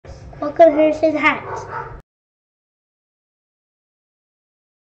welcome Hurst and Hacks.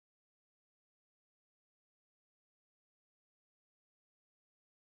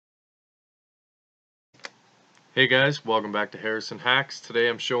 Hey guys, welcome back to Harrison Hacks. Today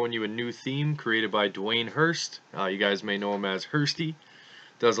I'm showing you a new theme created by Dwayne Hurst. You guys may know him as Hursty.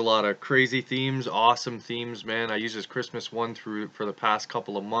 Does a lot of crazy themes, awesome themes, man. I use his Christmas one for the past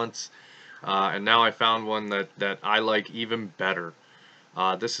couple of months, and now I found one that I like even better.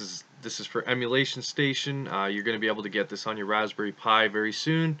 This is for EmulationStation. You're going to be able to get this on your Raspberry Pi very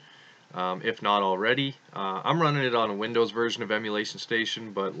soon, if not already. I'm running it on a Windows version of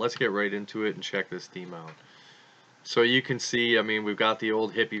EmulationStation, but let's get right into it and check this theme out. So you can see, I mean, we've got the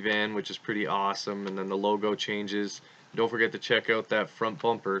old hippie van, which is pretty awesome, and then the logo changes. Don't forget to check out that front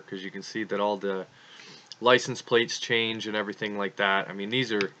bumper, because you can see that all the license plates change and everything like that. I mean,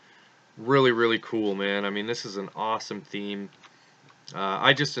 these are really, really cool, man. I mean, this is an awesome theme.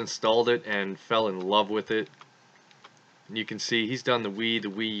 I just installed it and fell in love with it. And you can see he's done the Wii, the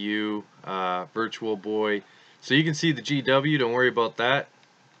Wii U, Virtual Boy. So you can see the GW, don't worry about that,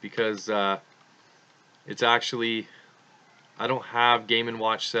 because it's actually, I don't have Game &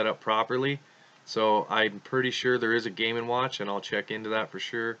 Watch set up properly, so I'm pretty sure there is a Game & Watch, and I'll check into that for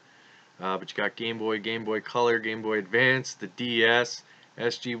sure. But you got Game Boy, Game Boy Color, Game Boy Advance, the DS,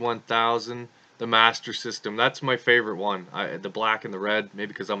 SG-1000, the Master System. That's my favorite one, the black and the red, maybe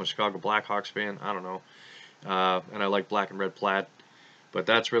because I'm a Chicago Blackhawks fan, I don't know. And I like black and red plaid, but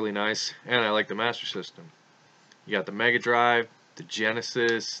that's really nice, and I like the Master System. You got the Mega Drive, the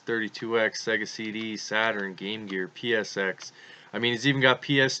Genesis, 32X, Sega CD, Saturn, Game Gear, PSX. I mean, he's even got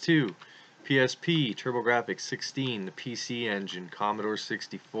PS2, PSP, TurboGrafx 16, the PC Engine, Commodore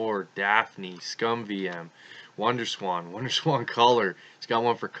 64, Daphne, Scum VM, WonderSwan Color. He's got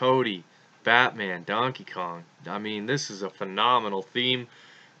one for Cody, Batman, Donkey Kong. I mean, this is a phenomenal theme.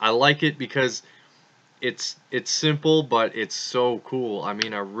 I like it because it's simple, but it's so cool. I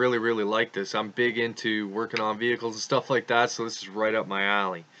mean, I really, really like this. I'm big into working on vehicles and stuff like that, so this is right up my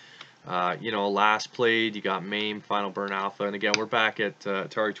alley. You know, last played, you got MAME, Final Burn Alpha, and again, we're back at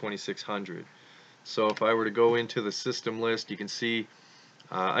Atari 2600. So if I were to go into the system list, you can see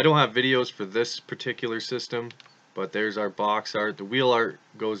I don't have videos for this particular system, but there's our box art. The wheel art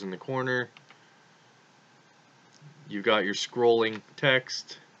goes in the corner. You've got your scrolling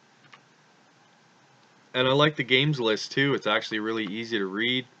text. And I like the games list too. It's actually really easy to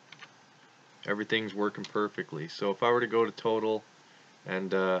read. Everything's working perfectly. So if I were to go to total,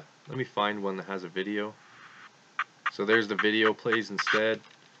 and let me find one that has a video. So there's the video plays instead.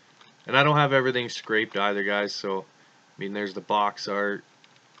 And I don't have everything scraped either, guys. So I mean, there's the box art.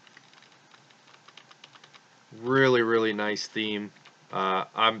 Really, really nice theme.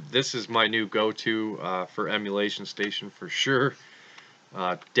 This is my new go-to for EmulationStation for sure.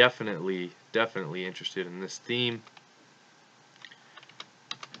 Definitely interested in this theme.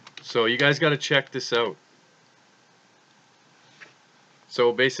 So you guys got to check this out.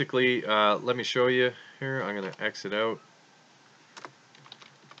 So basically, let me show you here. I'm going to exit out.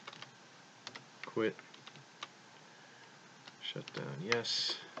 Quit. Shut down.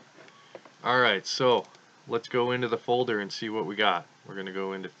 Yes. Alright, so let's go into the folder and see what we got. We're going to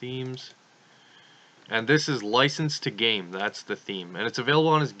go into themes. And this is licensed to game. That's the theme. And it's available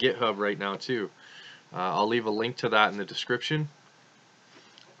on his GitHub right now too. I'll leave a link to that in the description.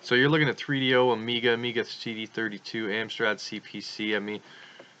 So you're looking at 3DO, Amiga CD32, Amstrad CPC. I mean,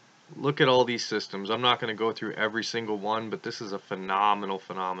 look at all these systems. I'm not going to go through every single one, but this is a phenomenal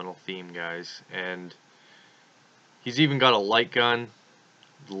theme, guys. And he's even got a light gun,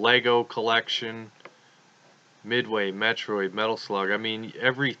 Lego collection, Midway, Metroid, Metal Slug. I mean,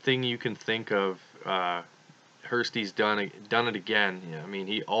 everything you can think of. Hursty's done it again. Yeah, I mean,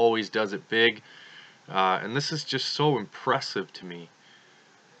 he always does it big, and this is just so impressive to me.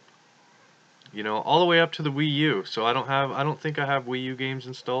 You know, all the way up to the Wii U. So I don't think I have Wii U games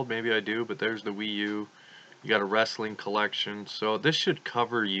installed. Maybe I do, but there's the Wii U. You got a wrestling collection. So this should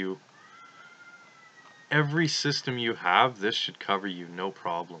cover you. Every system you have, this should cover you, no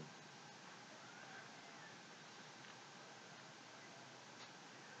problem.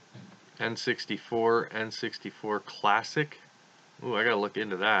 N64 Classic. Ooh, I gotta look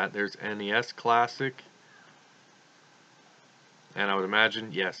into that. There's NES Classic. And I would imagine,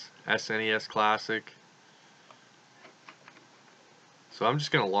 yes, SNES Classic. So I'm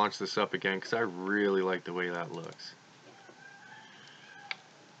just going to launch this up again because I really like the way that looks.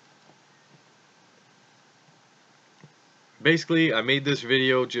 Basically, I made this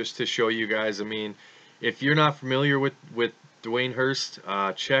video just to show you guys, I mean, if you're not familiar with Dwayne Hurst,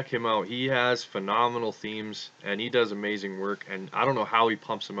 check him out. He has phenomenal themes, and he does amazing work, and I don't know how he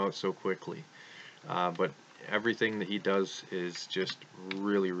pumps them out so quickly. But everything that he does is just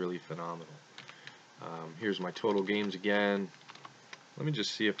really, really phenomenal. Here's my total games again. Let me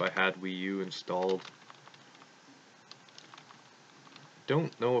just see if I had Wii U installed.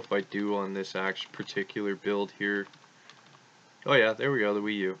 Don't know if I do on this particular build here. Oh yeah, there we go, the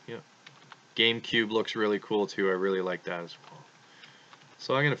Wii U. Yeah. GameCube looks really cool too. I really like that as well.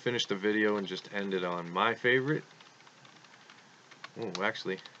 So I'm going to finish the video and just end it on my favorite. Oh,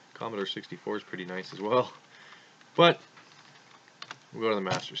 actually, Commodore 64 is pretty nice as well. But we'll go to the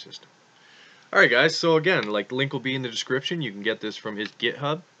Master System. Alright guys, so again, like, link will be in the description. You can get this from his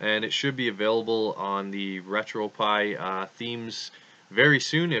GitHub, and it should be available on the RetroPie themes very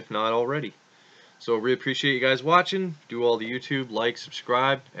soon, if not already. So really appreciate you guys watching. Do all the YouTube, like,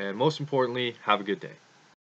 subscribe, and most importantly, have a good day.